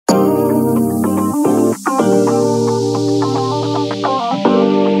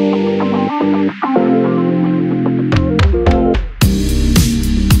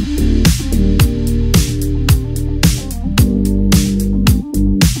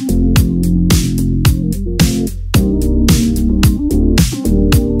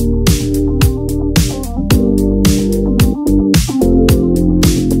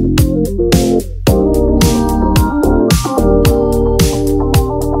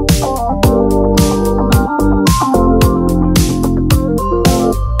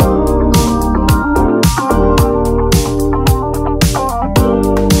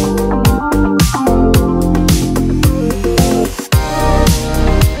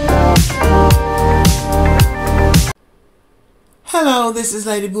Hello, this is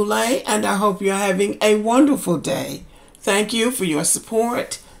Lady Boulay, and I hope you're having a wonderful day. Thank you for your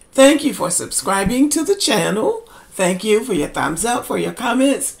support. Thank you for subscribing to the channel. Thank you for your thumbs up, for your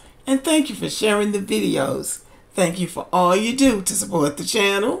comments, and thank you for sharing the videos. Thank you for all you do to support the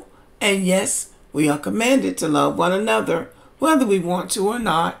channel. And yes, we are commanded to love one another, whether we want to or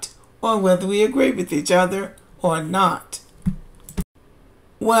not, or whether we agree with each other or not.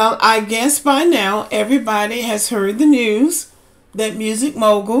 Well, I guess by now everybody has heard the news that music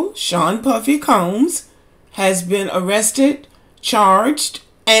mogul Sean Puffy Combs has been arrested, charged,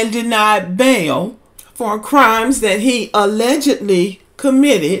 and denied bail for crimes that he allegedly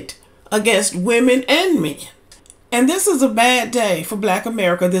committed against women and men. And this is a bad day for Black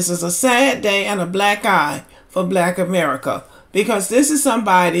America. This is a sad day and a black eye for Black America, because this is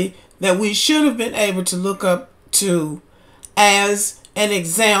somebody that we should have been able to look up to as an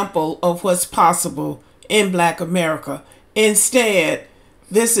example of what's possible in Black America. Instead,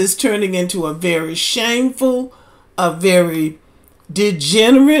 this is turning into a very shameful, a very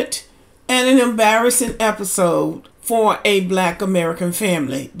degenerate, and an embarrassing episode for a Black American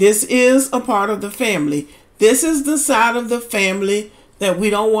family. This is a part of the family. This is the side of the family that we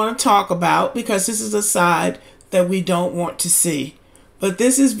don't want to talk about, because this is a side that we don't want to see. But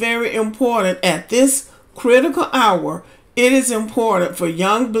this is very important at this critical hour. It is important for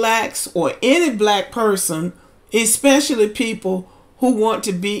young blacks or any black person, especially people who want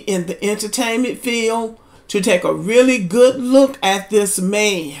to be in the entertainment field, to take a really good look at this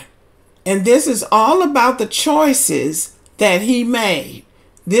man. And this is all about the choices that he made.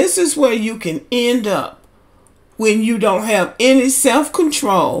 This is where you can end up when you don't have any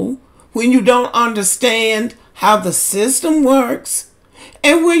self-control, when you don't understand how the system works,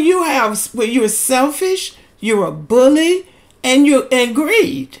 and when you're selfish, you're a bully, and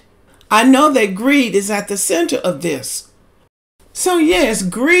greed. I know that greed is at the center of this. So yes,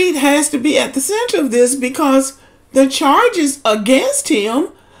 greed has to be at the center of this, because the charges against him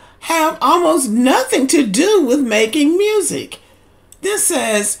have almost nothing to do with making music. This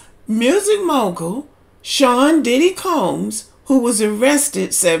says music mogul Sean Diddy Combs, who was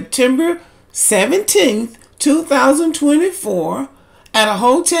arrested September 17th, 2024 at a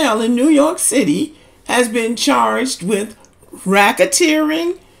hotel in New York City, has been charged with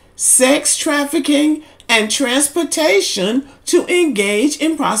racketeering, sex trafficking, and transportation to engage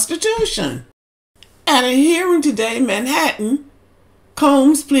in prostitution. At a hearing today in Manhattan,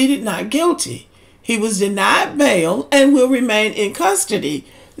 Combs pleaded not guilty. He was denied bail and will remain in custody.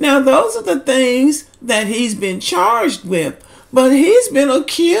 Now, those are the things that he's been charged with, but he's been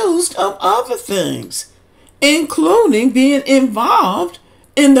accused of other things, including being involved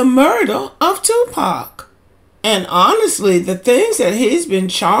in the murder of Tupac. And honestly, the things that he's been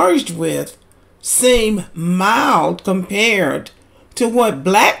charged with seem mild compared to what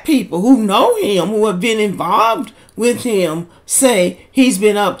black people who know him, who have been involved with him, say he's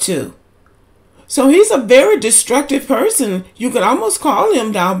been up to. So he's a very destructive person. You could almost call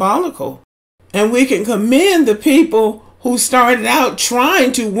him diabolical. And we can commend the people who started out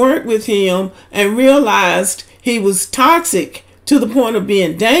trying to work with him and realized he was toxic to the point of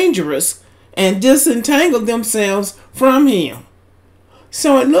being dangerous, and disentangled themselves from him.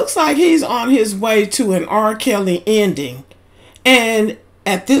 So it looks like he's on his way to an R. Kelly ending. And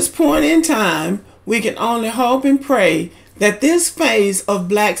at this point in time, we can only hope and pray that this phase of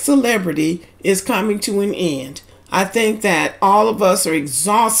black celebrity is coming to an end. I think that all of us are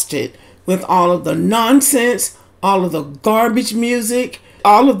exhausted with all of the nonsense, all of the garbage music,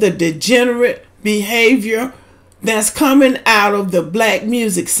 all of the degenerate behavior that's coming out of the black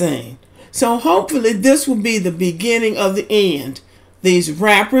music scene. So hopefully this will be the beginning of the end. These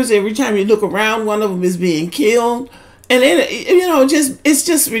rappers, every time you look around, one of them is being killed. And it's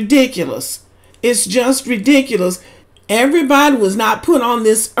just ridiculous. It's just ridiculous. Everybody was not put on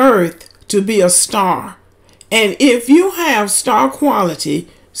this earth to be a star. And if you have star quality,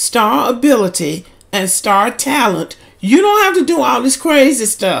 star ability, and star talent, you don't have to do all this crazy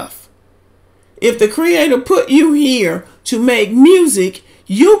stuff. If the Creator put you here to make music,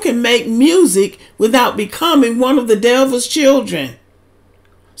 you can make music without becoming one of the devil's children.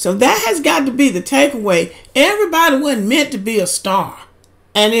 So that has got to be the takeaway. Everybody wasn't meant to be a star.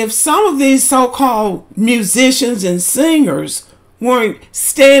 And if some of these so-called musicians and singers weren't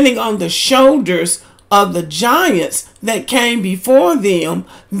standing on the shoulders of the giants that came before them,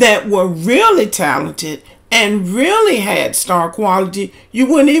 that were really talented and really had star quality, you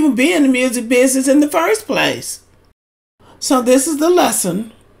wouldn't even be in the music business in the first place. So this is the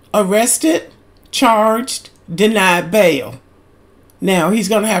lesson. Arrested, charged, denied bail. Now he's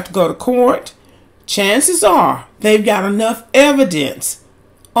going to have to go to court, chances are they've got enough evidence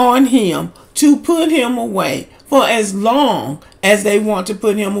on him to put him away for as long as they want to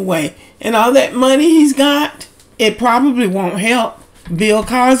put him away. And all that money he's got, it probably won't help. Bill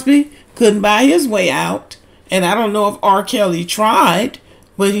Cosby couldn't buy his way out. And I don't know if R. Kelly tried,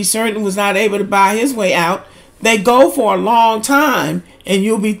 but he certainly was not able to buy his way out. They go for a long time, and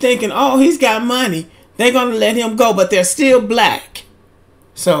you'll be thinking, oh, he's got money. They're going to let him go, but they're still black.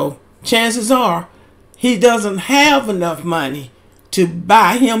 So chances are he doesn't have enough money to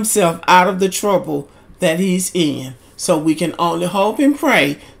buy himself out of the trouble that he's in. So we can only hope and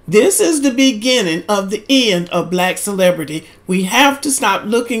pray. This is the beginning of the end of black celebrity. We have to stop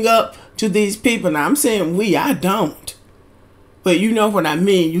looking up to these people. Now I'm saying we, I don't. But you know what I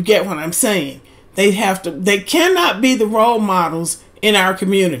mean. You get what I'm saying. They cannot be the role models in our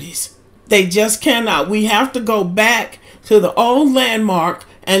communities. They just cannot. We have to go back to the old landmark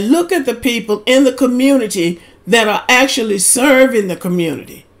and look at the people in the community that are actually serving the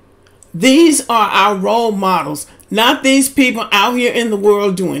community. These are our role models, not these people out here in the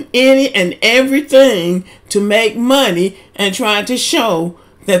world doing any and everything to make money and trying to show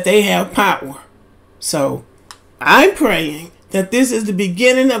that they have power. So I'm praying that this is the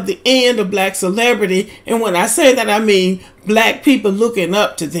beginning of the end of black celebrity. And when I say that, I mean black people looking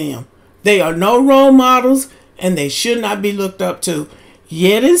up to them. They are no role models and they should not be looked up to.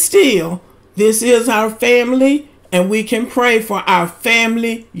 Yet and still, this is our family, and we can pray for our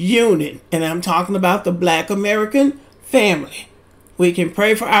family unit. And I'm talking about the black American family. We can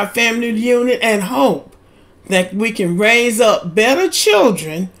pray for our family unit and hope that we can raise up better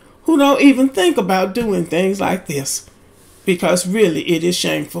children who don't even think about doing things like this. Because really, it is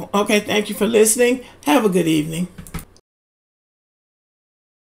shameful. Okay, thank you for listening. Have a good evening.